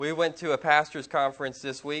We went to a pastor's conference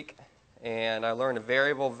this week, and I learned a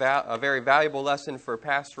very valuable lesson for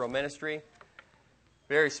pastoral ministry.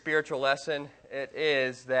 Very spiritual lesson. It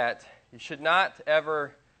is that you should not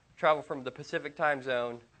ever travel from the Pacific time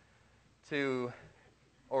zone to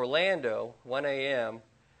Orlando, 1 a.m.,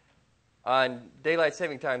 on Daylight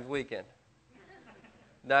Saving Times weekend.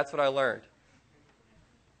 That's what I learned.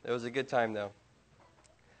 It was a good time, though.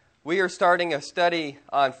 We are starting a study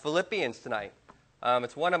on Philippians tonight.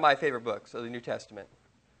 It's one of my favorite books of the New Testament.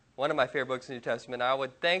 One of my favorite books of the New Testament. I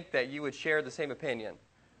would think that you would share the same opinion.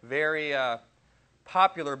 Very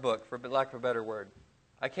popular book, for lack of a better word.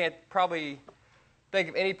 I can't probably think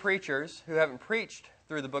of any preachers who haven't preached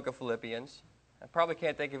through the book of Philippians. I probably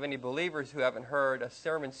can't think of any believers who haven't heard a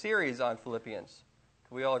sermon series on Philippians.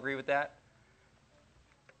 Can we all agree with that?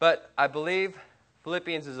 But I believe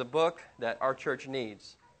Philippians is a book that our church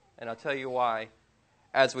needs. And I'll tell you why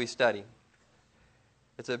as we study.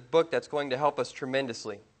 It's a book that's going to help us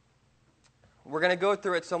tremendously. We're going to go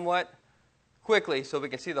through it somewhat quickly so we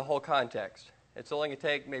can see the whole context. It's only going to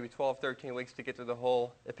take maybe 12, 13 weeks to get through the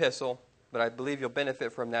whole epistle, but I believe you'll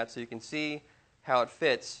benefit from that so you can see how it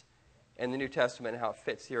fits in the New Testament and how it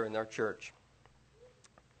fits here in our church.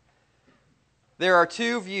 There are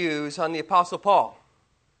two views on the Apostle Paul.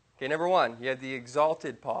 Okay, number one, you have the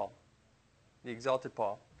exalted Paul. The exalted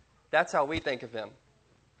Paul. That's how we think of him.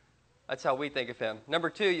 That's how we think of him. Number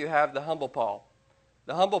two, you have the humble Paul.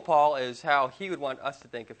 The humble Paul is how he would want us to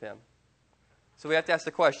think of him. So we have to ask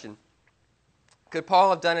the question, could Paul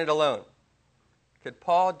have done it alone? Could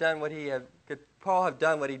Paul have done what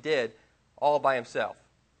he did all by himself?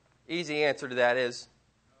 Easy answer to that is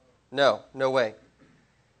no way.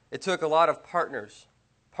 It took a lot of partners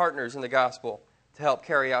in the gospel to help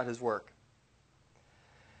carry out his work.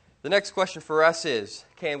 The next question for us is,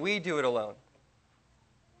 can we do it alone?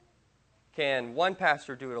 Can one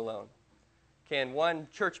pastor do it alone? Can one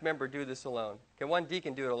church member do this alone? Can one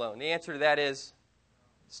deacon do it alone? The answer to that is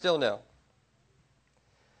still no.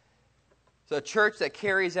 So a church that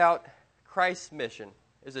carries out Christ's mission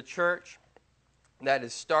is a church that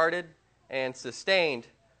is started and sustained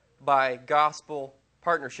by gospel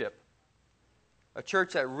partnership. A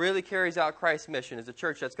church that really carries out Christ's mission is a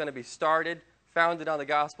church that's going to be started, founded on the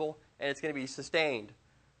gospel, and it's going to be sustained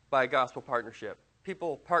by gospel partnership.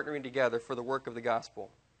 People partnering together for the work of the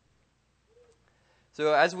gospel.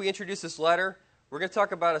 So as we introduce this letter, we're going to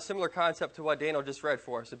talk about a similar concept to what Daniel just read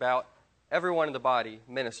for us about everyone in the body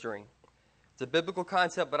ministering. It's a biblical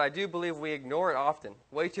concept, but I do believe we ignore it often,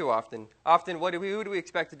 way too often. Often, who do we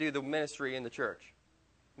expect to do the ministry in the church?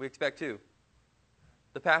 We expect who?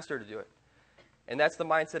 The pastor to do it. And that's the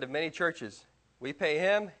mindset of many churches. We pay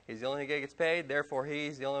him, he's the only guy who gets paid, therefore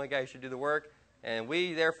he's the only guy who should do the work. And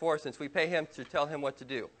we, therefore, since we pay him, to tell him what to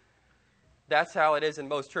do. That's how it is in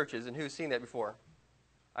most churches. And who's seen that before?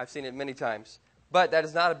 I've seen it many times. But that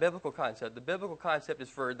is not a biblical concept. The biblical concept is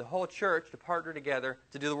for the whole church to partner together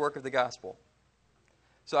to do the work of the gospel.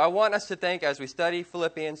 So I want us to think, as we study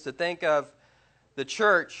Philippians, to think of the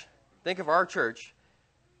church, think of our church,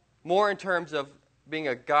 more in terms of being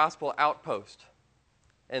a gospel outpost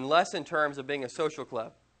and less in terms of being a social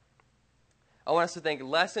club. I want us to think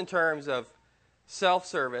less in terms of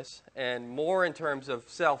self-service and more in terms of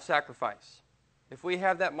self-sacrifice. If we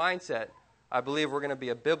have that mindset, I believe we're going to be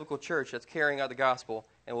a biblical church that's carrying out the gospel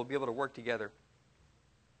and we'll be able to work together.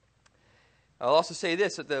 I'll also say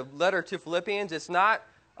this, that the letter to Philippians, it's not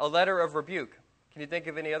a letter of rebuke. Can you think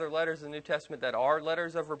of any other letters in the New Testament that are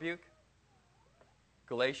letters of rebuke?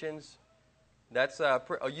 Galatians. That's,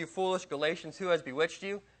 you foolish Galatians, who has bewitched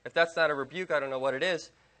you? If that's not a rebuke, I don't know what it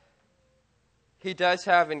is. He does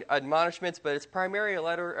have admonishments, but it's primarily a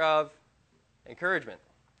letter of encouragement.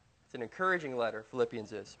 It's an encouraging letter,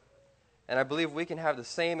 Philippians is. And I believe we can have the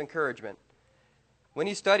same encouragement. When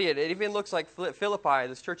you study it, it even looks like Philippi,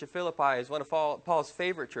 this church of Philippi, is one of Paul's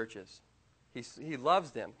favorite churches. He loves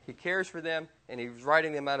them. He cares for them, and he's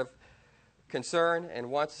writing them out of concern and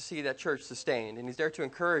wants to see that church sustained. And he's there to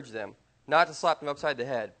encourage them, not to slap them upside the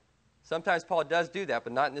head. Sometimes Paul does do that,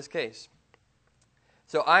 but not in this case.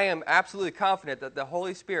 So I am absolutely confident that the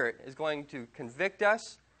Holy Spirit is going to convict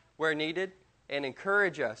us where needed and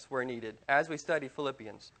encourage us where needed as we study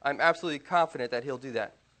Philippians. I'm absolutely confident that he'll do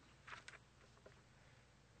that.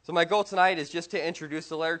 So my goal tonight is just to introduce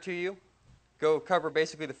the letter to you, go cover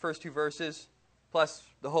basically the first two verses, plus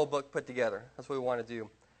the whole book put together. That's what we want to do.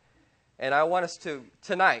 And I want us to,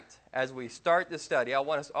 tonight, as we start this study, I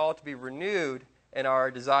want us all to be renewed in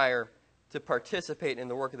our desire to participate in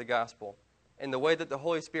the work of the gospel in the way that the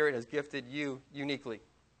Holy Spirit has gifted you uniquely.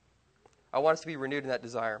 I want us to be renewed in that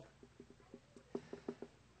desire.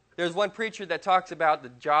 There's one preacher that talks about the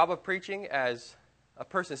job of preaching as a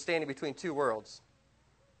person standing between two worlds.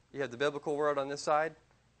 You have the biblical world on this side,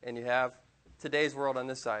 and you have today's world on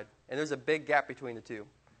this side. And there's a big gap between the two.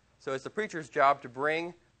 So it's the preacher's job to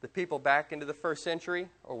bring the people back into the first century,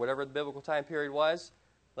 or whatever the biblical time period was,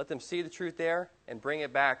 let them see the truth there, and bring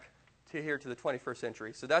it back to here to the 21st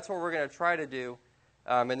century. So that's what we're going to try to do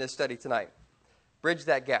in this study tonight. Bridge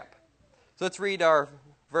that gap. So let's read our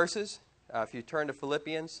verses. If you turn to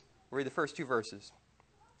Philippians, we'll read the first two verses.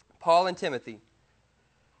 Paul and Timothy,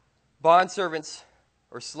 bondservants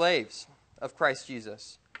or slaves of Christ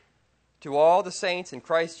Jesus, to all the saints in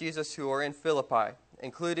Christ Jesus who are in Philippi,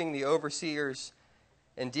 including the overseers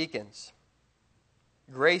and deacons.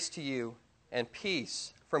 Grace to you and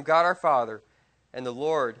peace from God our Father and the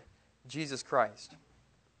Lord Jesus Christ.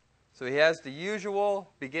 So he has the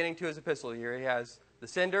usual beginning to his epistle here. He has the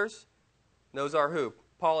senders. Those are who?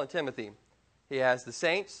 Paul and Timothy. He has the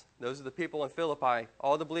saints. Those are the people in Philippi.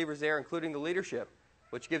 All the believers there, including the leadership,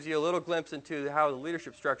 which gives you a little glimpse into how the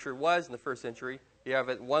leadership structure was in the first century. You have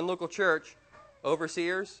at one local church,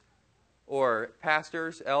 overseers or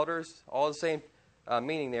pastors, elders, all the same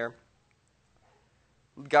meaning there,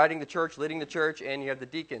 guiding the church, leading the church, and you have the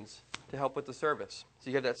deacons to help with the service. So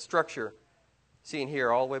you have that structure seen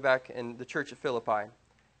here all the way back in the church at Philippi.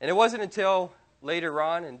 And it wasn't until later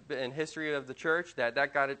on in history of the church that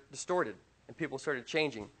got it distorted and people started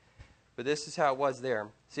changing. But this is how it was there.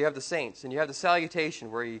 So you have the saints, and you have the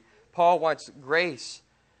salutation where Paul wants grace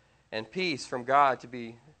and peace from God to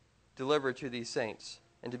be delivered to these saints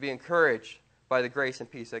and to be encouraged by the grace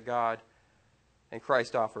and peace that God and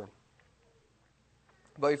Christ offer.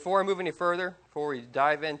 But before I move any further, before we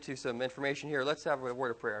dive into some information here, let's have a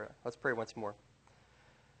word of prayer. Let's pray once more.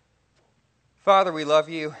 Father, we love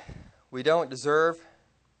you. We don't deserve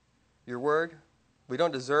your word. We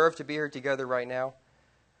don't deserve to be here together right now.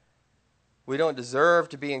 We don't deserve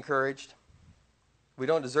to be encouraged. We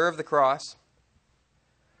don't deserve the cross.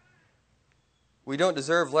 We don't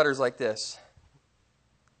deserve letters like this.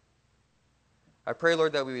 I pray,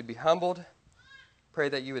 Lord, that we would be humbled. Pray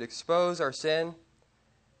that you would expose our sin.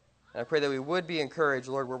 And I pray that we would be encouraged,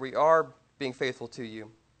 Lord, where we are being faithful to you.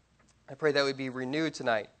 I pray that we be renewed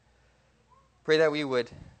tonight. Pray that we would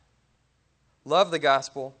love the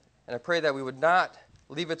gospel. And I pray that we would not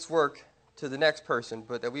leave its work to the next person,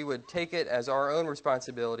 but that we would take it as our own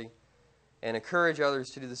responsibility and encourage others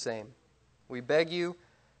to do the same. We beg you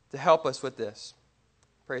to help us with this.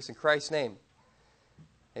 Praise in Christ's name.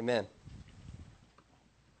 Amen.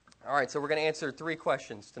 All right, so we're going to answer three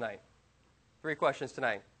questions tonight.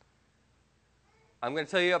 I'm going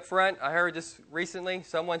to tell you up front, I heard this recently.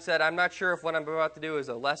 Someone said, I'm not sure if what I'm about to do is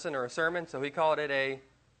a lesson or a sermon, so he called it a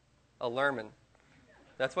lerman.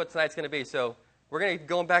 That's what tonight's going to be. So we're going to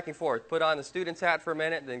go back and forth. Put on the student's hat for a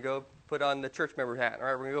minute, then go put on the church member hat. All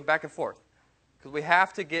right, we're going to go back and forth. Because we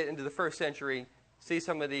have to get into the first century, see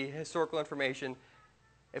some of the historical information.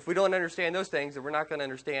 If we don't understand those things, then we're not going to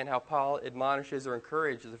understand how Paul admonishes or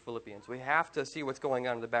encourages the Philippians. We have to see what's going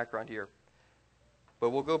on in the background here.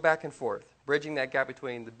 But we'll go back and forth, bridging that gap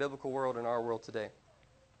between the biblical world and our world today.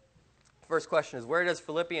 First question is, where does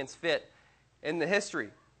Philippians fit in the history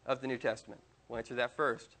of the New Testament? We'll answer that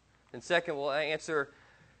first. And second, we'll answer,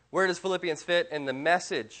 where does Philippians fit in the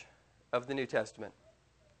message of the New Testament?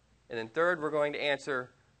 And then third, we're going to answer,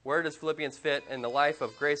 where does Philippians fit in the life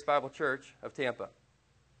of Grace Bible Church of Tampa?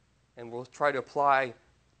 And we'll try to apply,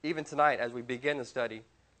 even tonight as we begin the study,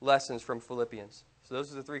 lessons from Philippians. So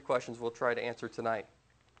those are the three questions we'll try to answer tonight.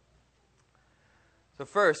 So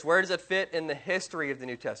first, where does it fit in the history of the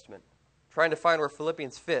New Testament? Trying to find where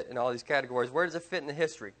Philippians fit in all these categories. Where does it fit in the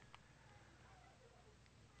history?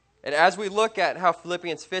 And as we look at how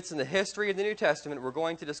Philippians fits in the history of the New Testament, we're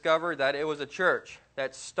going to discover that it was a church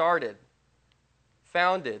that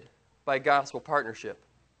founded by gospel partnership.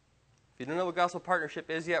 If you don't know what gospel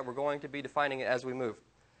partnership is yet, we're going to be defining it as we move.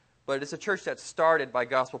 But it's a church that started by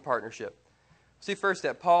gospel partnership. See first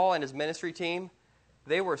that Paul and his ministry team,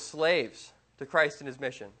 they were slaves to Christ and his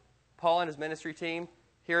mission. Paul and his ministry team,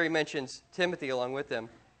 here he mentions Timothy along with them.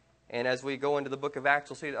 And as we go into the book of Acts,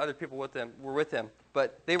 we'll see that other people were with him.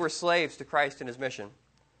 But they were slaves to Christ and his mission.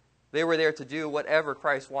 They were there to do whatever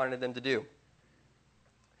Christ wanted them to do.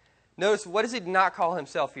 Notice, what does he not call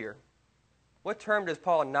himself here? What term does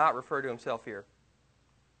Paul not refer to himself here?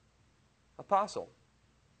 Apostle.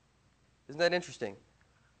 Isn't that interesting?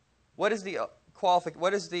 What is the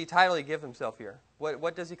title he gives himself here?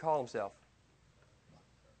 What does he call himself?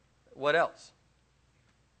 What else?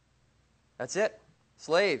 That's it.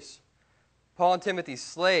 Slaves. Paul and Timothy,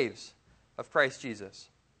 slaves of Christ Jesus.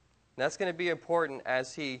 And that's going to be important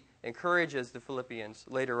as he encourages the Philippians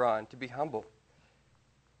later on to be humble.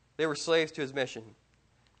 They were slaves to his mission.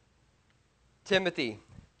 Timothy,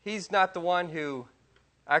 he's not the one who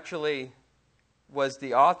actually was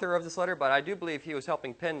the author of this letter, but I do believe he was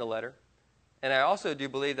helping pen the letter. And I also do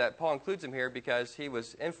believe that Paul includes him here because he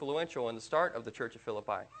was influential in the start of the church of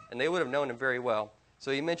Philippi, and they would have known him very well.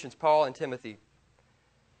 So he mentions Paul and Timothy.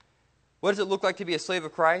 What does it look like to be a slave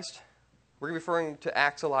of Christ? We're going to be referring to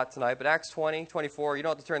Acts a lot tonight, but Acts 20, 24, you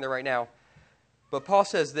don't have to turn there right now. But Paul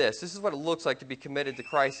says this. This is what it looks like to be committed to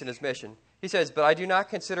Christ and his mission. He says, "But I do not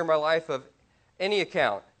consider my life of any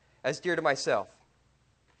account as dear to myself."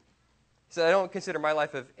 He said, "I don't consider my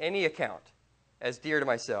life of any account as dear to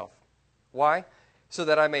myself." Why? "So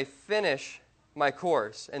that I may finish my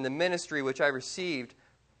course in the ministry which I received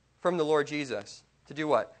from the Lord Jesus." To do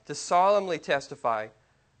what? To solemnly testify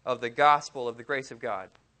of the gospel of the grace of God.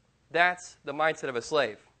 That's the mindset of a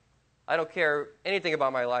slave. I don't care anything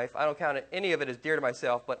about my life. I don't count any of it as dear to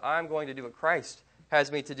myself, but I'm going to do what Christ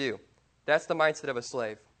has me to do. That's the mindset of a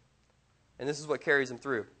slave. And this is what carries him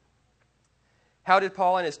through. How did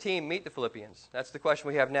Paul and his team meet the Philippians? That's the question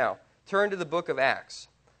we have now. Turn to the book of Acts.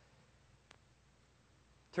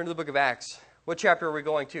 Turn to the book of Acts. What chapter are we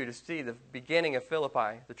going to see the beginning of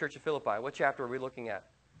Philippi, the church of Philippi? What chapter are we looking at?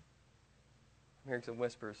 I'm hearing some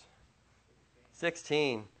whispers.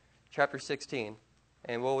 16. Chapter 16.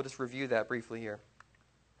 And we'll just review that briefly here.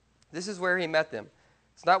 This is where he met them.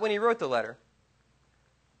 It's not when he wrote the letter,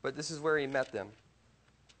 but this is where he met them.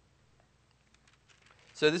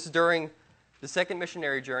 So this is during the second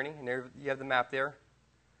missionary journey, and there you have the map there.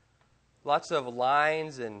 Lots of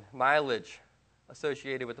lines and mileage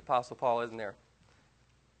associated with the Apostle Paul, isn't there?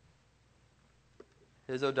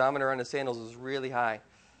 His odometer on his sandals is really high.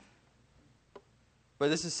 But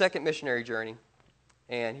this is second missionary journey.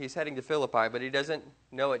 And he's heading to Philippi, but he doesn't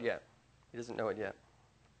know it yet. He doesn't know it yet.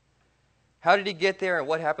 How did he get there, and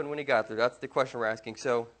what happened when he got there? That's the question we're asking.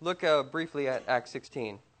 So look briefly at Acts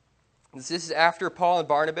 16. This is after Paul and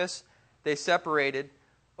Barnabas. They separated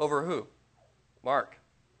over who? Mark.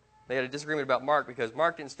 They had a disagreement about Mark because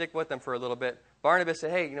Mark didn't stick with them for a little bit. Barnabas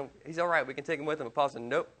said, hey, he's all right. We can take him with him. But Paul said,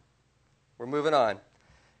 nope. We're moving on.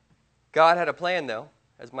 God had a plan, though.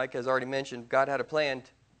 As Mike has already mentioned, God had a plan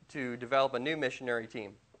to develop a new missionary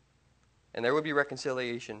team. And there would be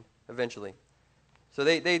reconciliation eventually. So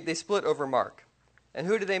they split over Mark. And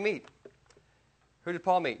who did they meet? Who did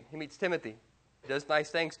Paul meet? He meets Timothy. He does nice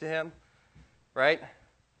things to him, right?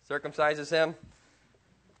 Circumcises him.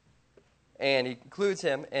 And he includes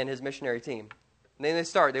him in his missionary team. And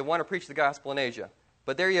then they want to preach the gospel in Asia.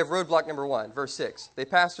 But there you have roadblock number 1, verse 6. They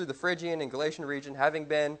passed through the Phrygian and Galatian region, having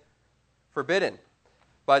been forbidden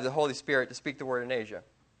by the Holy Spirit to speak the word in Asia.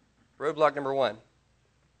 Roadblock number 1.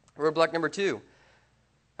 Roadblock number 2.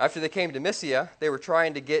 After they came to Mysia, they were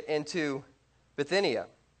trying to get into Bithynia.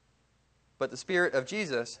 But the Spirit of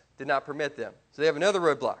Jesus did not permit them. So they have another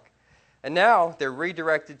roadblock. And now they're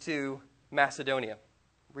redirected to Macedonia.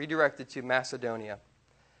 Redirected to Macedonia.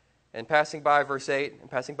 And passing by, verse 8, and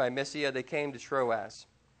passing by Mysia, they came to Troas.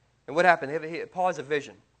 And what happened? Paul has a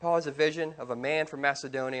vision. Paul has a vision of a man from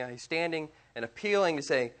Macedonia. He's standing and appealing to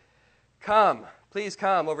say, come, please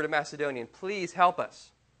come over to Macedonia, and please help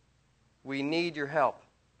us. We need your help.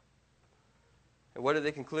 And what do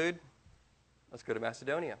they conclude? Let's go to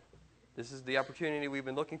Macedonia. This is the opportunity we've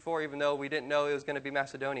been looking for, even though we didn't know it was going to be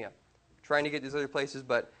Macedonia. Trying to get these other places,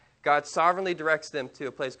 but God sovereignly directs them to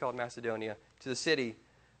a place called Macedonia, to the city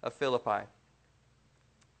of Philippi.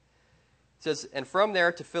 It says, and from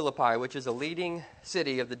there to Philippi, which is a leading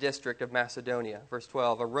city of the district of Macedonia. Verse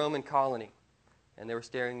 12, a Roman colony. And they were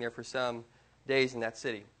staying there for some days in that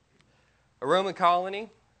city. A Roman colony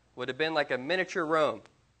would have been like a miniature Rome.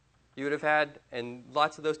 You would have had, in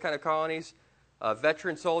lots of those kind of colonies,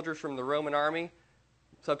 veteran soldiers from the Roman army,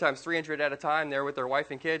 sometimes 300 at a time, there with their wife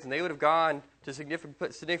and kids, and they would have gone to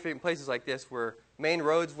significant places like this where main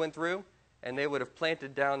roads went through, and they would have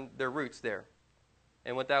planted down their roots there.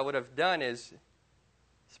 And what that would have done is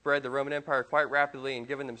spread the Roman Empire quite rapidly and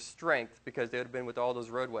given them strength because they would have been with all those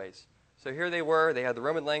roadways. So here they were. They had the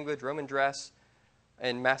Roman language, Roman dress,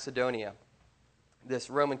 in Macedonia, this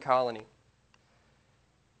Roman colony.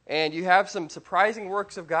 And you have some surprising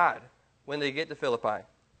works of God when they get to Philippi.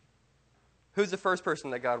 Who's the first person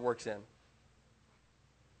that God works in?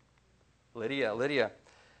 Lydia.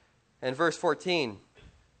 And verse 14,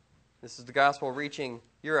 this is the gospel reaching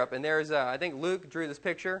Europe. And there's, I think Luke drew this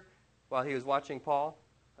picture while he was watching Paul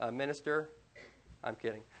minister. I'm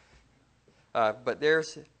kidding. But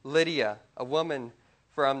there's Lydia, a woman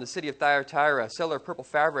from the city of Thyatira, a seller of purple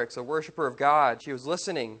fabrics, a worshiper of God. She was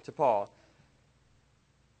listening to Paul.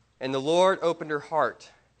 And the Lord opened her heart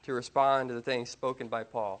to respond to the things spoken by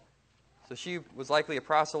Paul. So she was likely a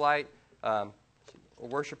proselyte, a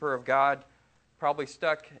worshiper of God, probably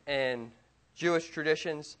stuck in Jewish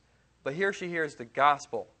traditions. But here she hears the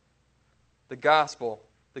gospel, the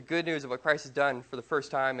good news of what Christ has done for the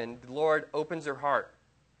first time. And the Lord opens her heart,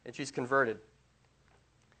 and she's converted.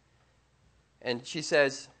 And she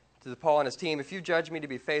says to Paul and his team, if you judge me to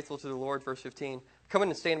be faithful to the Lord, verse 15, come in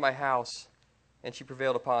and stay in my house. And she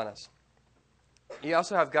prevailed upon us. You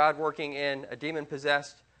also have God working in a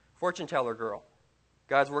demon-possessed fortune teller girl.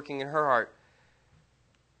 God's working in her heart.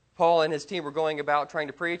 Paul and his team were going about trying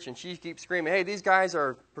to preach, and she keeps screaming, hey, these guys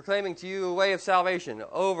are proclaiming to you a way of salvation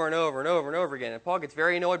over and over and over and over again. And Paul gets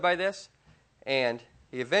very annoyed by this, and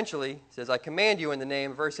he eventually says, I command you in the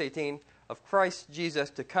name, verse 18, of Christ Jesus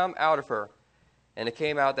to come out of her. And it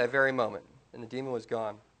came out that very moment, and the demon was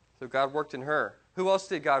gone. So God worked in her. Who else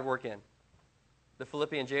did God work in? The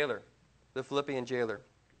Philippian jailer. The Philippian jailer.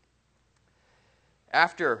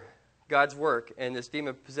 After God's work and this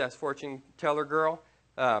demon-possessed fortune teller girl,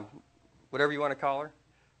 whatever you want to call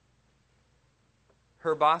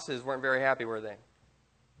her bosses weren't very happy, were they?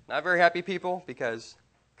 Not very happy people, because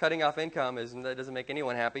cutting off income that doesn't make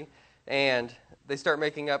anyone happy. And they start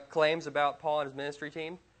making up claims about Paul and his ministry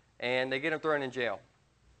team, and they get him thrown in jail.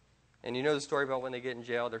 And you know the story about when they get in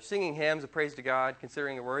jail. They're singing hymns of praise to God,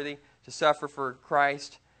 considering it worthy to suffer for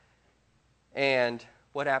Christ. And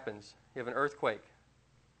what happens? You have an earthquake.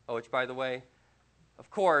 Oh, which, by the way, of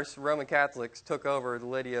course, Roman Catholics took over the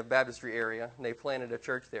Lydia Baptistry area, and they planted a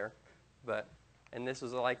church there. And this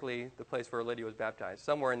was likely the place where Lydia was baptized,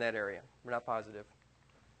 somewhere in that area. We're not positive.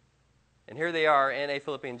 And here they are in a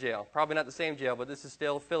Philippian jail. Probably not the same jail, but this is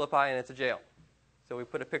still Philippi, and it's a jail. So we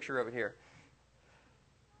put a picture of it here.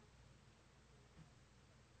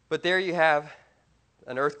 But there you have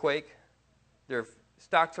an earthquake. Their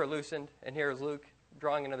stocks are loosened, and here is Luke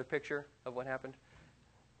drawing another picture of what happened.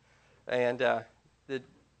 And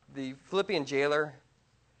the Philippian jailer,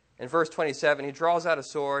 in verse 27, he draws out a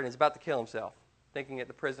sword and he's about to kill himself, thinking that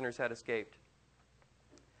the prisoners had escaped.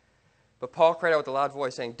 But Paul cried out with a loud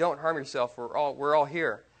voice, saying, don't harm yourself, we're all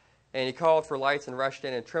here. And he called for lights and rushed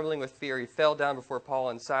in, and trembling with fear, he fell down before Paul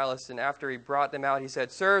and Silas. And after he brought them out, he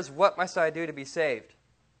said, sirs, what must I do to be saved?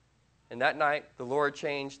 And that night, the Lord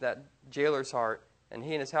changed that jailer's heart, and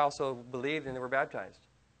he and his household believed, and they were baptized.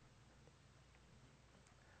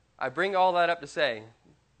 I bring all that up to say,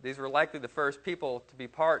 these were likely the first people to be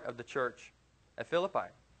part of the church at Philippi.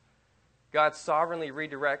 God sovereignly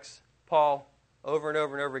redirects Paul over and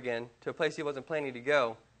over and over again to a place he wasn't planning to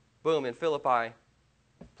go. Boom, in Philippi,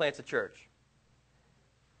 plants a church.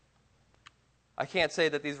 I can't say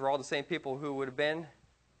that these were all the same people who would have been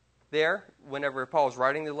there whenever Paul was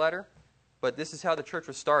writing the letter, but this is how the church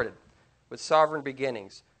was started, with sovereign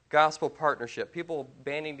beginnings, gospel partnership, people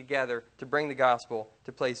banding together to bring the gospel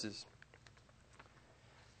to places.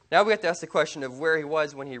 Now we have to ask the question of where he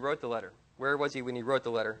was when he wrote the letter. Where was he when he wrote the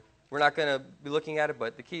letter? We're not going to be looking at it,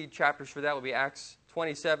 but the key chapters for that will be Acts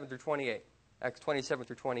 27 through 28. Acts 27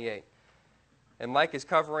 through 28. And Mike is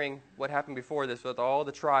covering what happened before this with all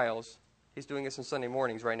the trials. He's doing this on Sunday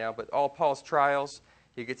mornings right now, but all Paul's trials.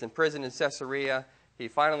 He gets imprisoned in Caesarea. He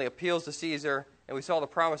finally appeals to Caesar. And we saw the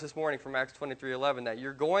promise this morning from Acts 23:11 that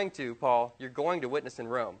you're going to, Paul, you're going to witness in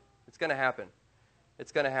Rome. It's going to happen.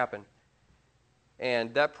 It's going to happen.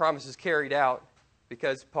 And that promise is carried out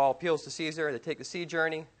because Paul appeals to Caesar. They take the sea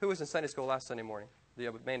journey. Who was in Sunday school last Sunday morning?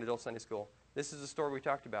 The main adult Sunday school. This is the story we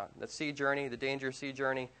talked about. That sea journey, the dangerous sea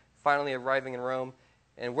journey, finally arriving in Rome.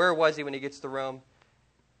 And where was he when he gets to Rome?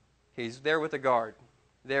 He's there with a guard,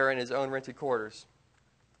 there in his own rented quarters.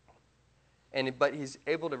 But he's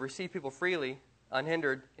able to receive people freely,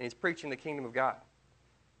 unhindered, and he's preaching the kingdom of God.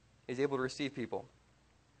 He's able to receive people.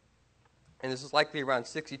 And this is likely around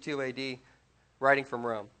 62 AD, writing from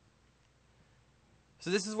Rome. So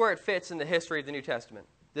this is where it fits in the history of the New Testament.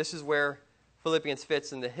 This is where Philippians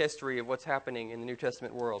fits in the history of what's happening in the New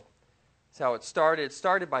Testament world. It's how it started. It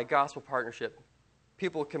started by gospel partnership.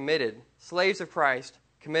 People committed, slaves of Christ,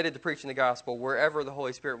 committed to preaching the gospel wherever the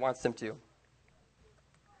Holy Spirit wants them to.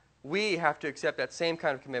 We have to accept that same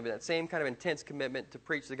kind of commitment, that same kind of intense commitment to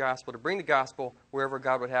preach the gospel, to bring the gospel wherever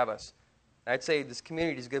God would have us. I'd say this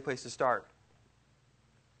community is a good place to start.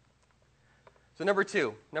 So number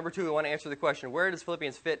two, we want to answer the question, where does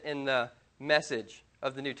Philippians fit in the message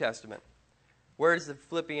of the New Testament? Where does the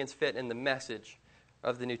Philippians fit in the message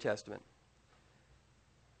of the New Testament?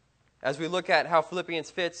 As we look at how Philippians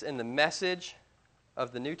fits in the message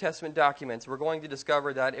of the New Testament documents, we're going to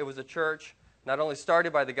discover that it was a church not only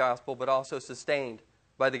started by the gospel, but also sustained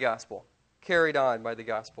by the gospel, carried on by the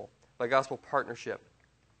gospel, by gospel partnership.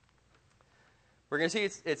 We're going to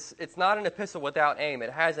see it's not an epistle without aim.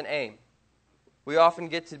 It has an aim. We often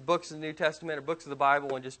get to books of the New Testament or books of the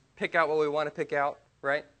Bible and just pick out what we want to pick out,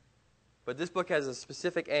 right? But this book has a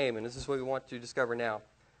specific aim, and this is what we want to discover now.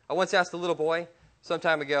 I once asked a little boy some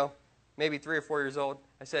time ago, maybe 3 or 4 years old,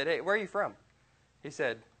 I said, "Hey, where are you from?" He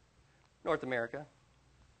said, "North America."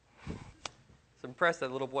 I was impressed that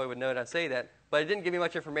a little boy would know how to say that, but it didn't give me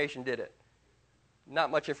much information, did it?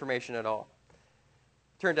 Not much information at all.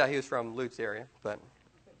 Turned out he was from Lutz area, but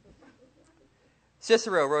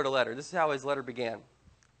Cicero wrote a letter. This is how his letter began.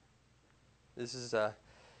 This is,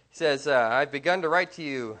 he says, "I've begun to write to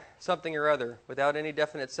you something or other without any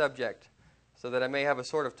definite subject, so that I may have a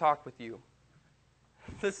sort of talk with you."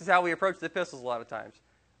 This is how we approach the epistles a lot of times.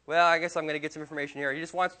 Well, I guess I'm going to get some information here. He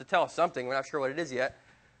just wants to tell us something. We're not sure what it is yet,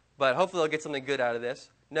 but hopefully he'll get something good out of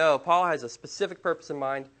this. No, Paul has a specific purpose in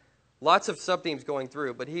mind. Lots of sub-themes going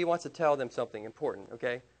through, but he wants to tell them something important,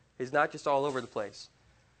 okay? He's not just all over the place.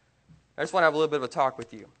 I just want to have a little bit of a talk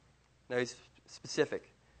with you. Now, he's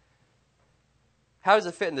specific. How does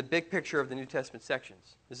it fit in the big picture of the New Testament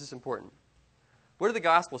sections? This is important. What do the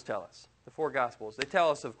Gospels tell us? The 4 Gospels. They tell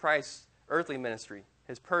us of Christ's earthly ministry,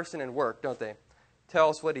 his person and work, don't they? Tell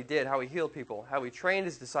us what he did, how he healed people, how he trained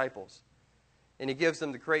his disciples. And he gives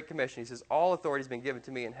them the Great Commission. He says, "All authority has been given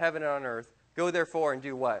to me in heaven and on earth. Go therefore and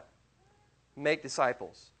do what? Make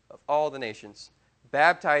disciples of all the nations,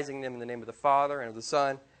 baptizing them in the name of the Father and of the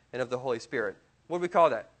Son and of the Holy Spirit." What do we call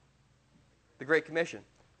that? The Great Commission.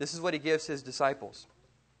 This is what he gives his disciples.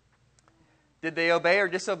 Did they obey or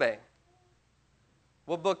disobey?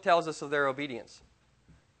 What book tells us of their obedience?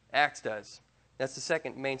 Acts does. That's the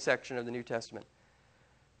second main section of the New Testament.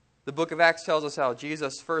 The book of Acts tells us how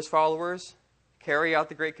Jesus' first followers carry out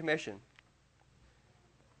the Great Commission.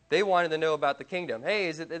 They wanted to know about the kingdom. Hey,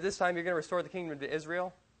 is it at this time you're going to restore the kingdom to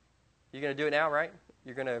Israel? You're going to do it now, right?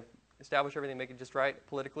 You're going to establish everything, make it just right,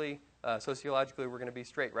 politically, sociologically, we're going to be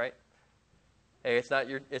straight, right? Hey,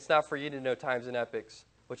 it's not for you to know times and epochs,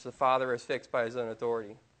 which the Father has fixed by his own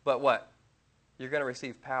authority. But what? You're going to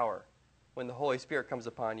receive power when the Holy Spirit comes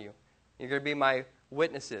upon you. You're going to be my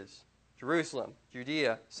witnesses. Jerusalem,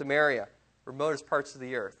 Judea, Samaria, remotest parts of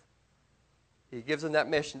the earth. He gives them that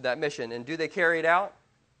mission. And do they carry it out?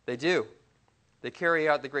 They do. They carry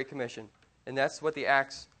out the Great Commission. And that's what the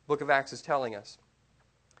book of Acts is telling us.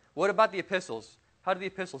 What about the epistles? How do the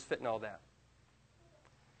epistles fit in all that?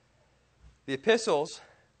 The epistles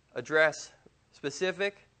address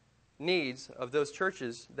specific needs of those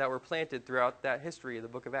churches that were planted throughout that history of the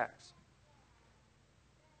book of Acts.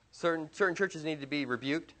 Certain churches needed to be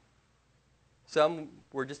rebuked. Some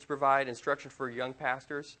were just to provide instruction for young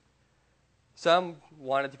pastors. Some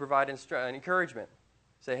wanted to provide encouragement.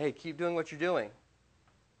 Say, hey, keep doing what you're doing.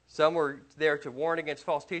 Some were there to warn against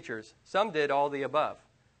false teachers. Some did all the above.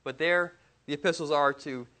 But there, the epistles are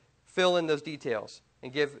to fill in those details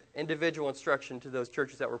and give individual instruction to those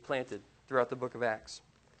churches that were planted throughout the book of Acts.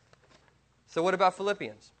 So what about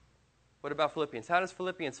Philippians? What about Philippians? How does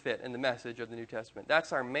Philippians fit in the message of the New Testament?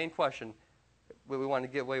 That's our main question that we want to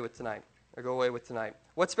go away with tonight.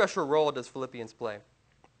 What special role does Philippians play?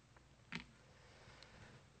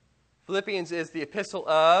 Philippians is the epistle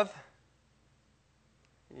of...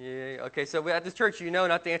 Yeah, okay, so at this church, you know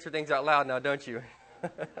not to answer things out loud now, don't you?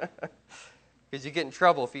 Because you get in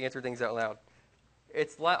trouble if you answer things out loud.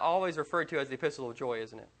 It's always referred to as the epistle of joy,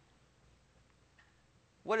 isn't it?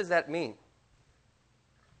 What does that mean?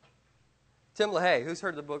 Tim LaHaye, who's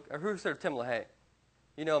heard of Tim LaHaye?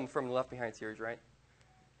 You know him from the Left Behind series, right?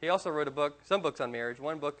 He also wrote some books on marriage.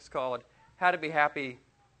 One book is called How to Be Happy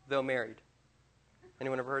Though Married.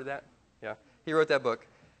 Anyone ever heard of that? Yeah. He wrote that book.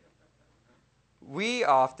 We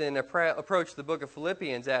often approach the book of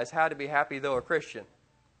Philippians as how to be happy though a Christian.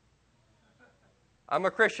 I'm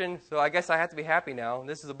a Christian, so I guess I have to be happy now.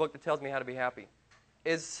 This is a book that tells me how to be happy.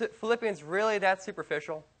 Is Philippians really that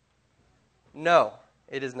superficial? No,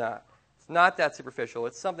 it is not. It's not that superficial.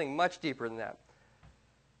 It's something much deeper than that.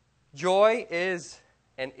 Joy is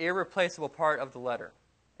an irreplaceable part of the letter.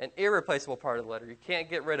 An irreplaceable part of the letter. You can't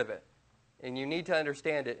get rid of it. And you need to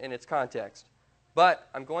understand it in its context. But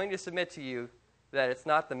I'm going to submit to you that it's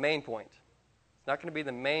not the main point. It's not going to be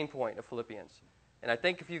the main point of Philippians. And I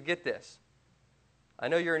think if you get this, I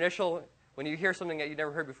know when you hear something that you've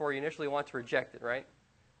never heard before, you initially want to reject it, right?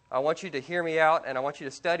 I want you to hear me out, and I want you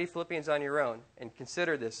to study Philippians on your own and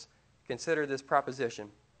consider this proposition.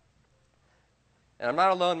 And I'm not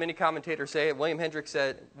alone. Many commentators say it. William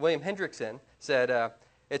Hendrickson said,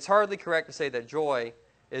 it's hardly correct to say that joy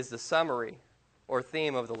is the summary or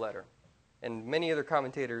theme of the letter. And many other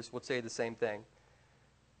commentators would say the same thing.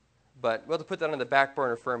 But we'll have to put that on the back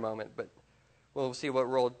burner for a moment. But we'll see what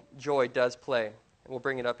role joy does play. And we'll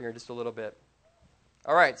bring it up here in just a little bit.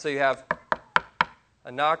 All right, so you have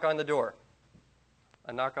a knock on the door.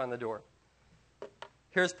 A knock on the door.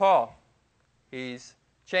 Here's Paul. He's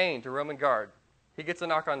chained to a Roman guard. He gets a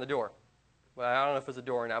knock on the door. Well, I don't know if it's a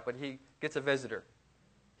door or not, but he gets a visitor.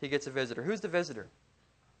 He gets a visitor. Who's the visitor?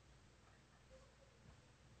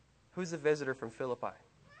 Who's the visitor from Philippi?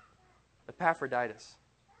 Epaphroditus.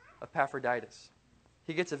 Epaphroditus.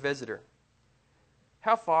 He gets a visitor.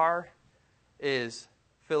 How far is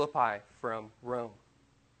Philippi from Rome?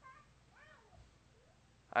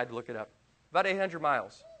 I had to look it up. About 800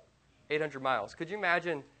 miles. 800 miles. Could you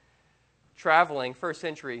imagine traveling first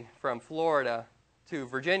century from Florida to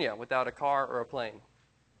Virginia without a car or a plane?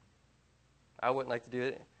 I wouldn't like to do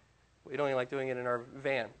it. We don't even like doing it in our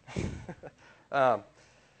van.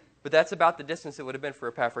 But that's about the distance it would have been for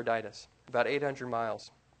Epaphroditus, about 800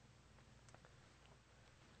 miles.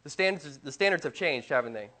 The standards have changed,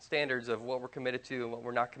 haven't they? Standards of what we're committed to and what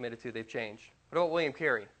we're not committed to, they've changed. What about William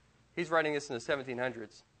Carey? He's writing this in the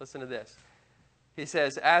 1700s. Listen to this. He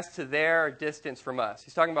says, as to their distance from us.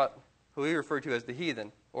 He's talking about who he referred to as the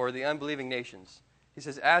heathen or the unbelieving nations. He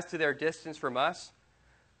says, as to their distance from us,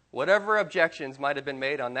 whatever objections might have been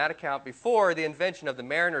made on that account before the invention of the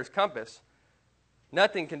mariner's compass,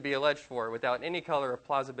 nothing can be alleged for without any color of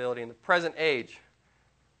plausibility in the present age.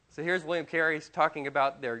 So here's William Carey talking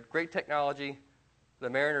about their great technology, the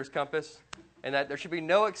mariner's compass, and that there should be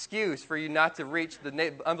no excuse for you not to reach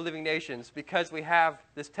the unbelieving nations because we have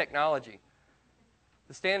this technology.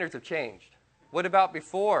 The standards have changed. What about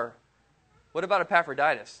before? What about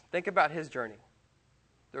Epaphroditus? Think about his journey.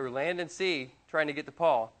 Through land and sea, trying to get to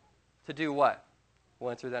Paul to do what?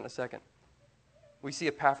 We'll answer that in a second. We see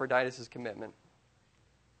Epaphroditus' commitment.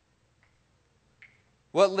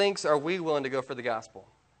 What lengths are we willing to go for the gospel?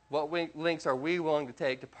 What lengths are we willing to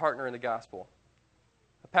take to partner in the gospel?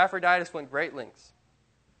 Epaphroditus went great lengths,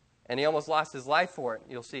 and he almost lost his life for it,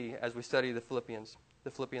 you'll see as we study the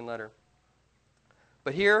Philippian letter.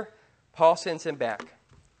 But here, Paul sends him back.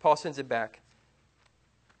 Paul sends it back.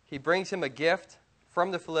 He brings him a gift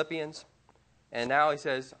from the Philippians, and now he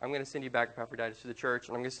says, I'm going to send you back, Epaphroditus, to the church,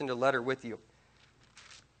 and I'm going to send a letter with you.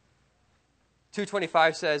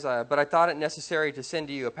 2:25 says, but I thought it necessary to send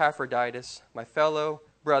to you Epaphroditus, my fellow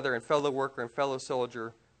brother and fellow worker and fellow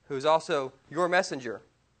soldier, who is also your messenger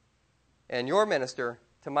and your minister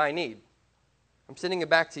to my need. I'm sending it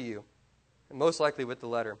back to you, and most likely with the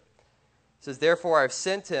letter. It says, therefore I have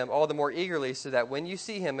sent him all the more eagerly, so that when you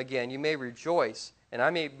see him again, you may rejoice, and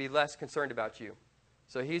I may be less concerned about you.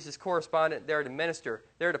 So he's his correspondent, there to minister,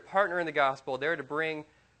 there to partner in the gospel, there to bring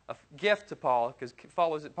a gift to Paul, because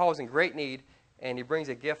Paul was in great need, and he brings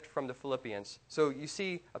a gift from the Philippians. So you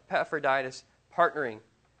see Epaphroditus partnering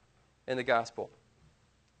in the gospel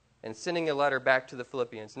and sending a letter back to the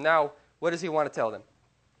Philippians. Now, what does he want to tell them?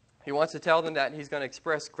 He wants to tell them that he's going to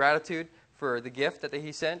express gratitude for the gift that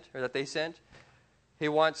he sent, or that they sent. He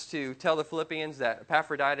wants to tell the Philippians that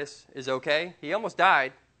Epaphroditus is okay. He almost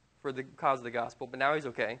died for the cause of the gospel, but now he's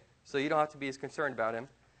okay. So you don't have to be as concerned about him.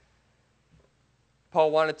 Paul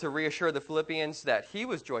wanted to reassure the Philippians that he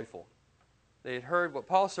was joyful. They had heard what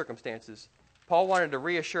Paul's circumstances. Paul wanted to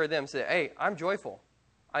reassure them, say, hey, I'm joyful.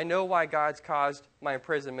 I know why God's caused my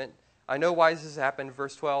imprisonment. I know why this has happened,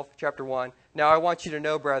 verse 12, chapter 1. Now I want you to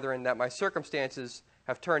know, brethren, that my circumstances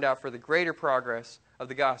have turned out for the greater progress of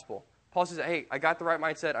the gospel. Paul says, hey, I got the right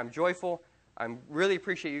mindset. I'm joyful. I really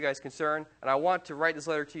appreciate you guys' concern. And I want to write this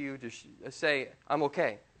letter to you to say I'm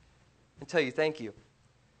okay and tell you thank you.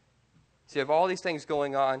 So you have all these things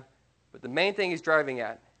going on, but the main thing he's driving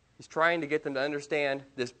at, he's trying to get them to understand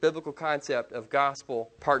this biblical concept of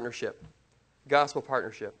gospel partnership. Gospel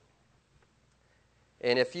partnership.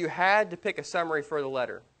 And if you had to pick a summary for the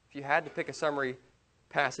letter, if you had to pick a summary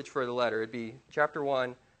passage for the letter, it'd be chapter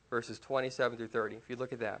 1, verses 27 through 30, if you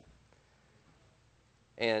look at that.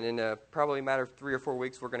 And in probably a matter of 3 or 4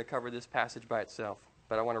 weeks, we're going to cover this passage by itself.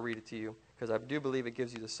 But I want to read it to you, because I do believe it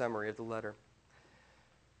gives you the summary of the letter.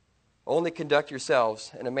 Only conduct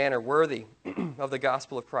yourselves in a manner worthy of the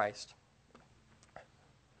gospel of Christ,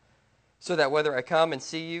 so that whether I come and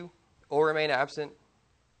see you or remain absent,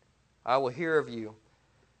 I will hear of you,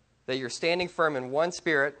 that you're standing firm in one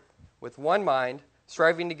spirit, with one mind,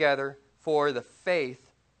 striving together for the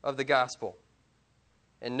faith of the gospel,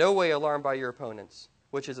 in no way alarmed by your opponents,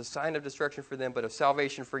 which is a sign of destruction for them, but of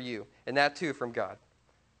salvation for you, and that too from God.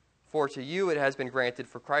 For to you it has been granted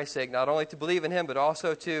for Christ's sake not only to believe in him, but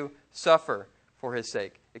also to suffer for his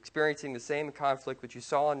sake, experiencing the same conflict which you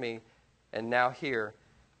saw in me and now hear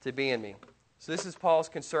to be in me. So this is Paul's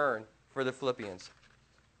concern for the Philippians.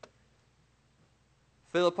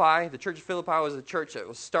 Philippi, the church of Philippi was a church that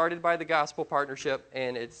was started by the gospel partnership,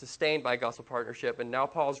 and it's sustained by gospel partnership. And now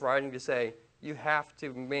Paul's writing to say, you have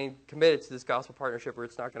to remain committed to this gospel partnership or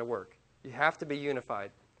it's not going to work. You have to be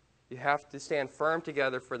unified. You have to stand firm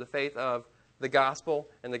together for the faith of the gospel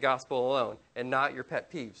and the gospel alone, and not your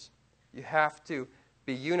pet peeves. You have to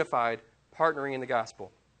be unified, partnering in the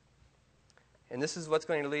gospel. And this is what's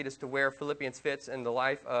going to lead us to where Philippians fits in the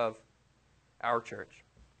life of our church.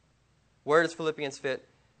 Where does Philippians fit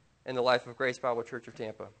in the life of Grace Bible Church of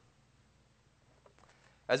Tampa?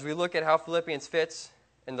 As we look at how Philippians fits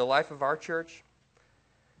in the life of our church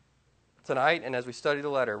tonight, and as we study the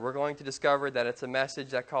letter, we're going to discover that it's a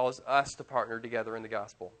message that calls us to partner together in the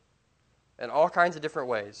gospel in all kinds of different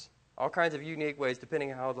ways, all kinds of unique ways,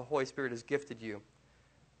 depending on how the Holy Spirit has gifted you.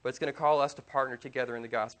 But it's going to call us to partner together in the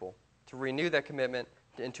gospel, to renew that commitment,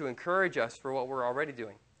 and to encourage us for what we're already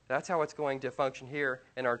doing. That's how it's going to function here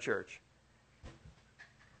in our church.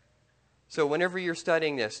 So whenever you're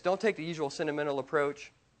studying this, don't take the usual sentimental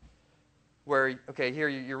approach where, okay, here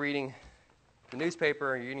you're reading the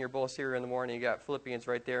newspaper, you're eating your bowl of cereal in the morning, you got Philippians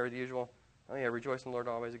right there, the usual. Oh yeah, rejoice in the Lord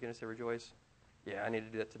always. Again, I say rejoice. Yeah, I need to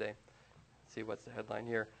do that today. Let's see what's the headline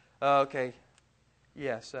here. Okay.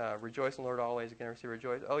 Yes, rejoice in the Lord always. Again, I say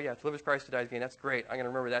rejoice. Oh yeah, to live as Christ, to die as gain. That's great. I'm going to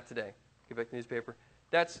remember that today. Get back to the newspaper.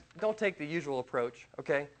 Don't take the usual approach,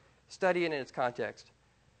 okay? Study it in its context.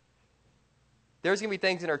 There's going to be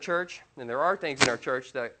things in our church, and there are things in our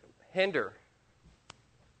church that hinder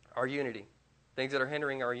our unity. Things that are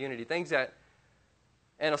hindering our unity. Things that,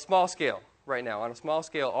 on a small scale right now, on a small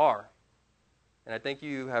scale are, and I think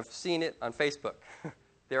you have seen it on Facebook,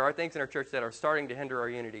 there are things in our church that are starting to hinder our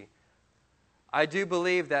unity. I do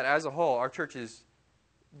believe that as a whole, our church is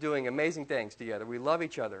doing amazing things together. We love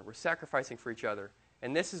each other. We're sacrificing for each other.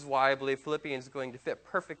 And this is why I believe Philippians is going to fit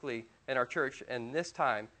perfectly in our church in this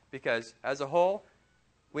time, because as a whole,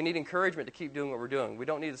 we need encouragement to keep doing what we're doing. We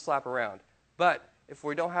don't need to slap around. But if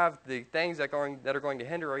we don't have the things that are going to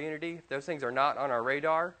hinder our unity, if those things are not on our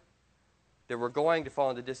radar, then we're going to fall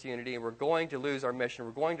into disunity, and we're going to lose our mission.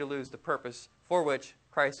 We're going to lose the purpose for which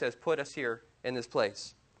Christ has put us here in this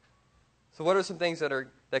place. So what are some things that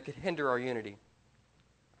could hinder our unity?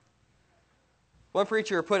 One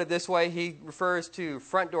preacher put it this way. He refers to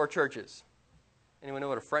front door churches. Anyone know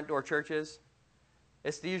what a front door church is?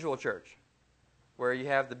 It's the usual church, where you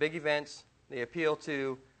have the big events. They appeal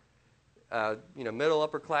to middle,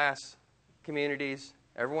 upper class communities.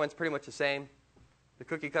 Everyone's pretty much the same. The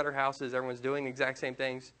cookie cutter houses, everyone's doing the exact same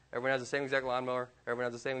things. Everyone has the same exact lawnmower. Everyone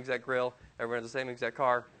has the same exact grill. Everyone has the same exact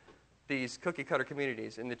car. These cookie cutter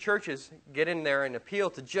communities. And the churches get in there and appeal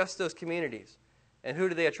to just those communities. And who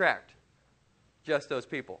do they attract? Just those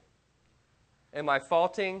people. Am I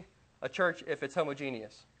faulting a church if it's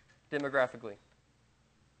homogeneous demographically?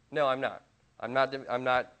 No, I'm not. I'm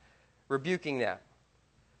not rebuking that.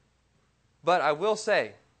 But I will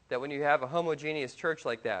say that when you have a homogeneous church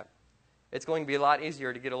like that, it's going to be a lot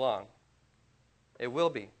easier to get along. It will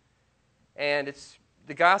be. And it's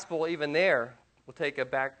the gospel even there will take the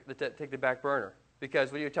back burner.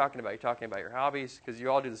 Because what are you talking about? You're talking about your hobbies, because you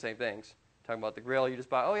all do the same things. Talking about the grill, you just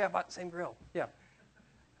buy, oh yeah, I bought the same grill. Yeah.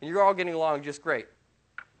 And you're all getting along just great.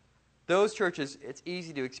 Those churches, it's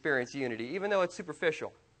easy to experience unity, even though it's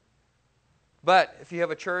superficial. But if you have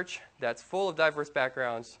a church that's full of diverse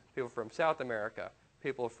backgrounds, people from South America,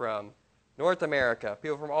 people from North America,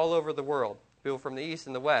 people from all over the world, people from the East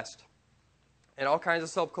and the West, and all kinds of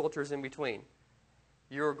subcultures in between,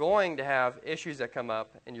 you're going to have issues that come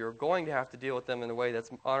up, and you're going to have to deal with them in a way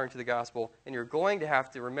that's honoring to the gospel, and you're going to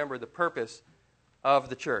have to remember the purpose of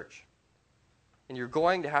the church. And you're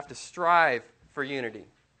going to have to strive for unity.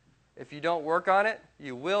 If you don't work on it,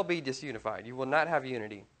 you will be disunified. You will not have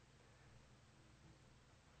unity.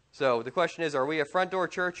 So the question is, are we a front door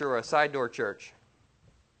church or a side door church?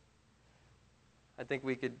 I think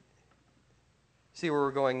we could see where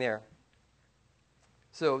we're going there.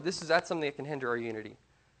 So that's something that can hinder our unity.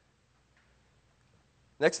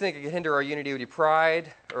 Next thing that can hinder our unity would be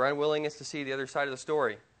pride or unwillingness to see the other side of the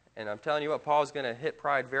story. And I'm telling you what, Paul's going to hit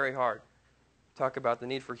pride very hard. Talk about the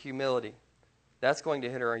need for humility. That's going to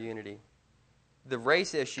hinder our unity. The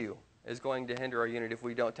race issue is going to hinder our unity if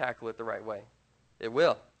we don't tackle it the right way. It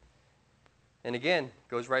will. And again,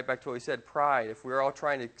 goes right back to what we said, pride. If we're all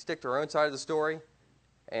trying to stick to our own side of the story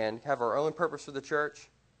and have our own purpose for the church,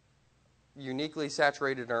 uniquely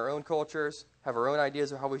saturated in our own cultures, have our own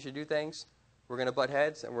ideas of how we should do things, we're going to butt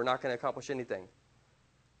heads and we're not going to accomplish anything.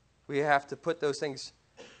 We have to put those things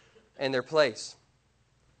in their place.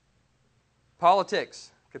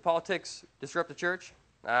 Politics. Could politics disrupt the church?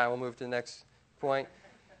 We'll move to the next point.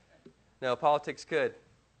 No, politics could.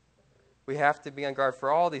 We have to be on guard for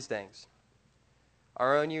all these things.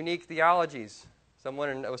 Our own unique theologies.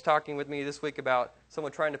 Someone was talking with me this week about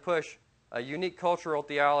someone trying to push a unique cultural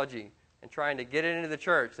theology and trying to get it into the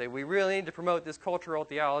church. We really need to promote this cultural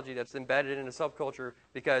theology that's embedded in a subculture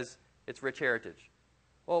because it's rich heritage.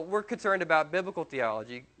 Well, we're concerned about biblical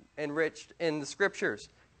theology enriched in the Scriptures,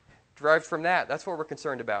 derived from that. That's what we're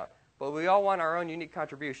concerned about. But we all want our own unique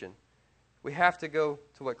contribution. We have to go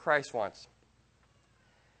to what Christ wants.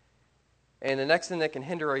 And the next thing that can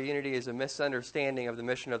hinder our unity is a misunderstanding of the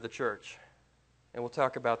mission of the church. And we'll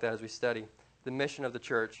talk about that as we study the mission of the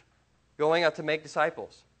church. Going out to make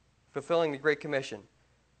disciples, fulfilling the Great Commission.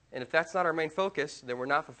 And if that's not our main focus, then we're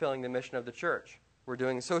not fulfilling the mission of the church. We're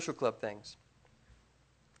doing social club things.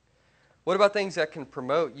 What about things that can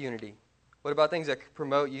promote unity? What about things that can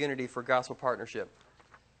promote unity for gospel partnership?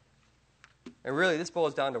 And really, this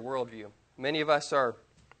boils down to worldview. Many of us are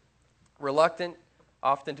reluctant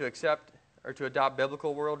often to accept or to adopt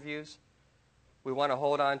biblical worldviews. We want to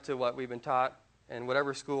hold on to what we've been taught in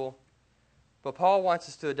whatever school. But Paul wants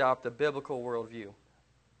us to adopt a biblical worldview.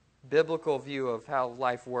 Biblical view of how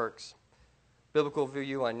life works. Biblical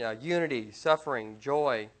view on unity, suffering,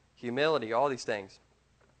 joy, humility, all these things.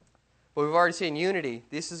 But we've already seen unity.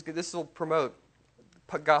 This will promote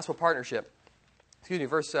gospel partnership. Excuse me,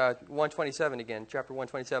 verse 127 again, chapter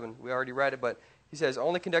 127. We already read it, but he says,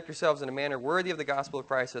 "Only conduct yourselves in a manner worthy of the gospel of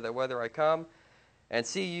Christ, so that whether I come and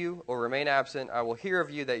see you or remain absent, I will hear of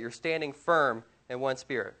you that you're standing firm in one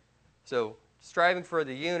spirit." So, striving for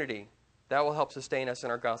the unity, that will help sustain us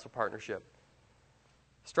in our gospel partnership.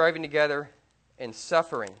 Striving together in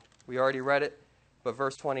suffering. We already read it, but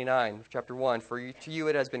verse 29, chapter 1, to you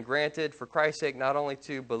it has been granted for Christ's sake not only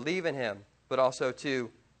to believe in him, but also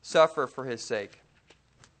to suffer for his sake.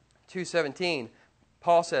 2:17,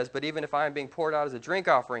 Paul says, "But even if I am being poured out as a drink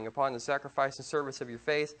offering upon the sacrifice and service of your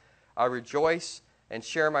faith, I rejoice and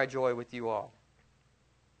share my joy with you all."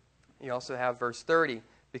 You also have verse 30,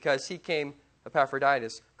 "Because he came,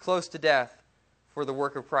 Epaphroditus, close to death for the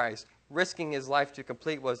work of Christ, risking his life to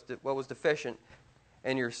complete what was deficient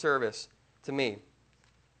in your service to me."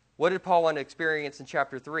 What did Paul want to experience in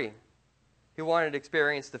chapter 3? He wanted to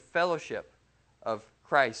experience the fellowship of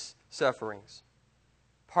Christ's sufferings.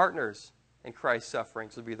 Partners in Christ's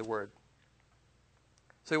sufferings would be the word.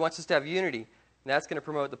 So he wants us to have unity, and that's going to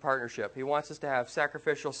promote the partnership. He wants us to have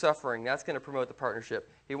sacrificial suffering. That's going to promote the partnership.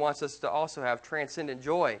 He wants us to also have transcendent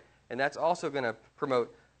joy, and that's also going to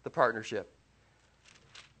promote the partnership.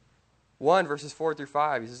 1 verses 4 through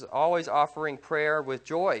 5, he says, "Always offering prayer with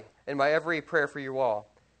joy in my every prayer for you all."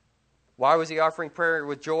 Why was he offering prayer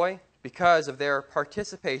with joy? Because of their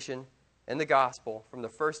participation in the gospel from the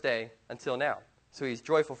first day until now. So he's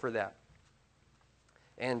joyful for that.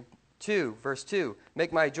 And 2, verse 2,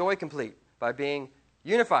 "Make my joy complete by being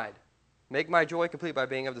unified." Make my joy complete by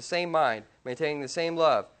being of the same mind, maintaining the same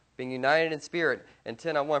love, being united in spirit,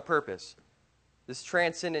 intent on one purpose. This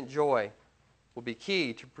transcendent joy will be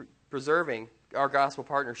key to preserving our gospel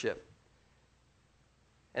partnership.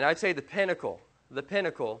 And I'd say the pinnacle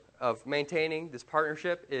of maintaining this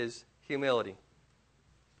partnership is humility.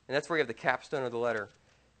 And that's where you have the capstone of the letter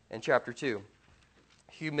in chapter 2.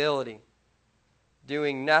 Humility.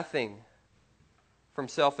 Doing nothing from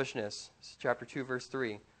selfishness. This is chapter 2, verse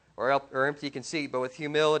 3. Or empty conceit, but with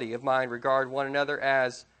humility of mind regard one another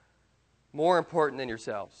as more important than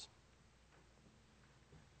yourselves.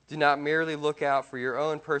 Do not merely look out for your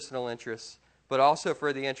own personal interests, but also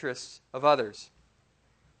for the interests of others.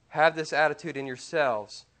 Have this attitude in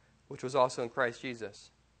yourselves, which was also in Christ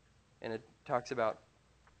Jesus. And it talks about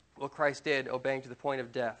what Christ did, obeying to the point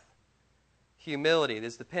of death. Humility,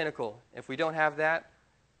 this is the pinnacle. If we don't have that,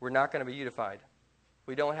 we're not going to be unified.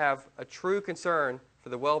 We don't have a true concern for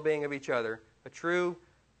the well-being of each other, a true,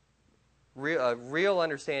 real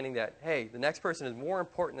understanding that, hey, the next person is more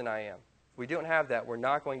important than I am. If we don't have that, we're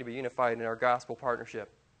not going to be unified in our gospel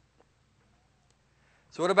partnership.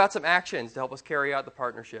 So what about some actions to help us carry out the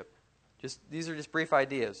partnership? These are just brief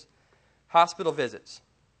ideas. Hospital visits,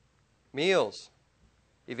 meals,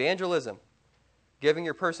 evangelism, giving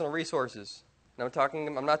your personal resources. And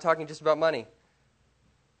I'm not talking just about money.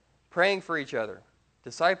 Praying for each other,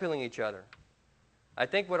 discipling each other. I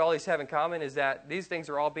think what all these have in common is that these things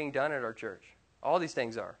are all being done at our church. All these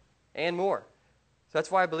things are, and more. So that's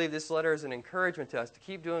why I believe this letter is an encouragement to us to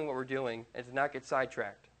keep doing what we're doing and to not get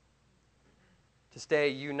sidetracked. To stay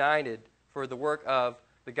united for the work of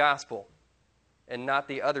the gospel and not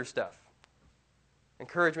the other stuff.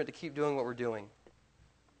 Encouragement to keep doing what we're doing.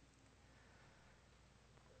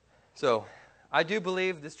 So, I do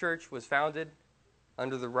believe this church was founded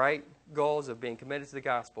under the right goals of being committed to the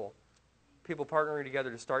gospel people partnering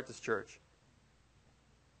together to start this church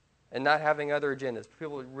and not having other agendas.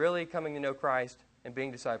 People really coming to know Christ and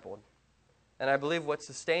being discipled. And I believe what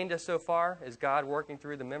sustained us so far is God working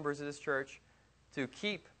through the members of this church to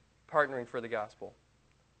keep partnering for the gospel.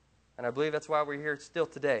 And I believe that's why we're here still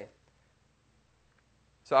today.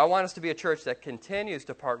 So I want us to be a church that continues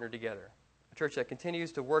to partner together, a church that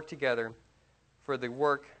continues to work together for the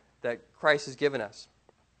work that Christ has given us.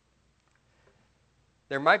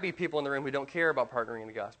 There might be people in the room who don't care about partnering in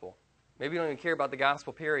the gospel. Maybe you don't even care about the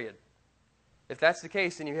gospel, period. If that's the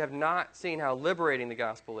case, then you have not seen how liberating the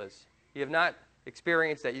gospel is. You have not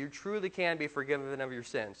experienced that you truly can be forgiven of your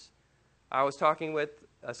sins. I was talking with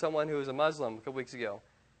someone who was a Muslim a couple weeks ago,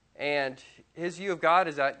 and his view of God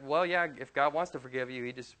is that, well, yeah, if God wants to forgive you,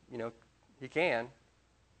 he just, he can.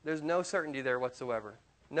 There's no certainty there whatsoever.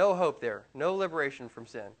 No hope there. No liberation from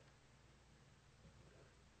sin.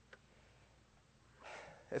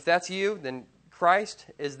 If that's you, then Christ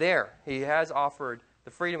is there. He has offered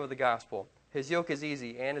the freedom of the gospel. His yoke is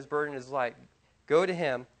easy and his burden is light. Go to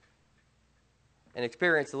him and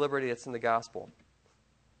experience the liberty that's in the gospel.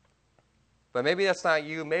 But maybe that's not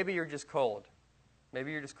you. Maybe you're just cold.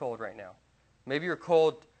 Maybe you're just cold right now. Maybe you're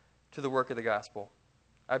cold to the work of the gospel.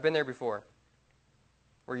 I've been there before,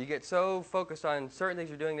 where you get so focused on certain things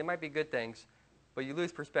you're doing. They might be good things, but you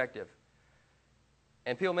lose perspective.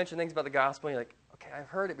 And people mention things about the gospel, and you're like, okay, I've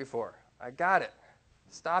heard it before. I got it.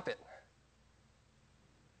 Stop it.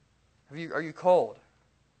 Are you cold?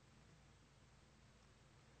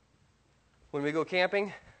 When we go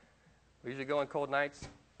camping, we usually go on cold nights.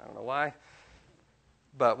 I don't know why.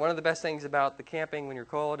 But one of the best things about the camping when you're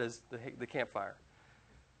cold is the campfire.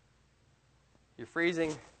 You're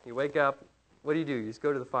freezing. You wake up. What do? You just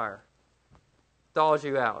go to the fire. It thaws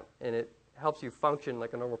you out, and it helps you function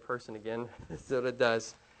like a normal person again. That's what it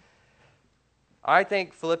does. I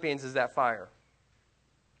think Philippians is that fire.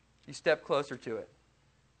 You step closer to it.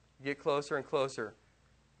 You get closer and closer.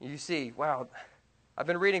 You see, wow, I've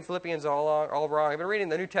been reading Philippians all wrong. I've been reading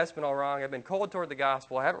the New Testament all wrong. I've been cold toward the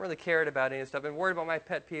gospel. I haven't really cared about any of this stuff. I've been worried about my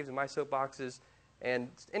pet peeves and my soapboxes and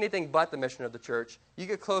anything but the mission of the church. You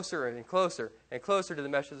get closer and closer and closer to the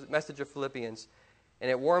message of Philippians, and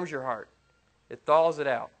it warms your heart. It thaws it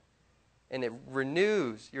out, and it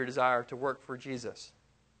renews your desire to work for Jesus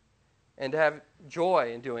and to have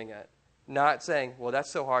joy in doing it. Not saying, well,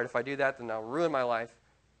 that's so hard. If I do that, then I'll ruin my life.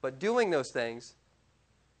 But doing those things,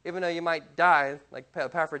 even though you might die, like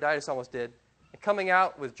Epaphroditus almost did, and coming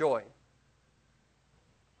out with joy.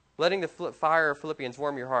 Letting the fire of Philippians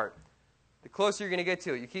warm your heart. The closer you're going to get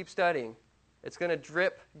to it, you keep studying, it's going to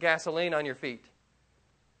drip gasoline on your feet.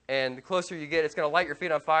 And the closer you get, it's going to light your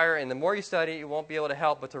feet on fire. And the more you study, you won't be able to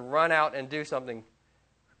help but to run out and do something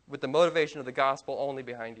with the motivation of the gospel only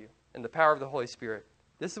behind you and the power of the Holy Spirit.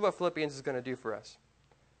 This is what Philippians is going to do for us.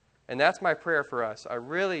 And that's my prayer for us. I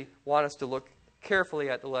really want us to look carefully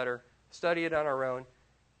at the letter, study it on our own,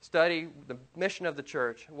 study the mission of the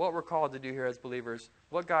church, what we're called to do here as believers,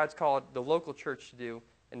 what God's called the local church to do,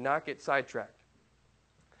 and not get sidetracked.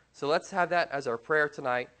 So let's have that as our prayer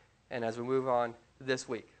tonight and as we move on this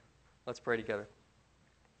week. Let's pray together.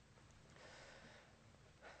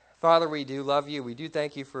 Father, we do love you. We do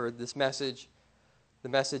thank you for this message, the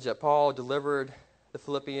message that Paul delivered the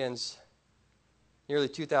Philippians nearly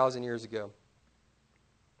 2,000 years ago.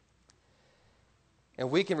 And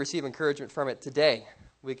we can receive encouragement from it today.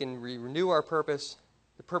 We can renew our purpose,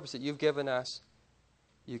 the purpose that you've given us.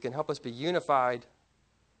 You can help us be unified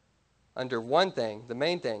under one thing, the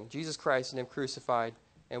main thing, Jesus Christ and him crucified,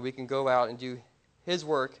 and we can go out and do his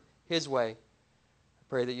work, his way. I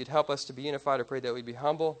pray that you'd help us to be unified. I pray that we'd be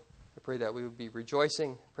humble. I pray that we would be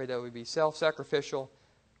rejoicing. I pray that we'd be self-sacrificial.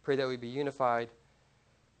 I pray that we'd be unified,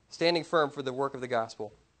 standing firm for the work of the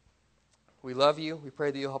gospel. We love you. We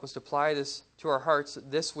pray that you'll help us to apply this to our hearts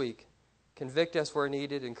this week. Convict us where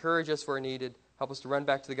needed. Encourage us where needed. Help us to run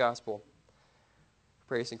back to the gospel.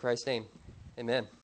 Praise in Christ's name. Amen.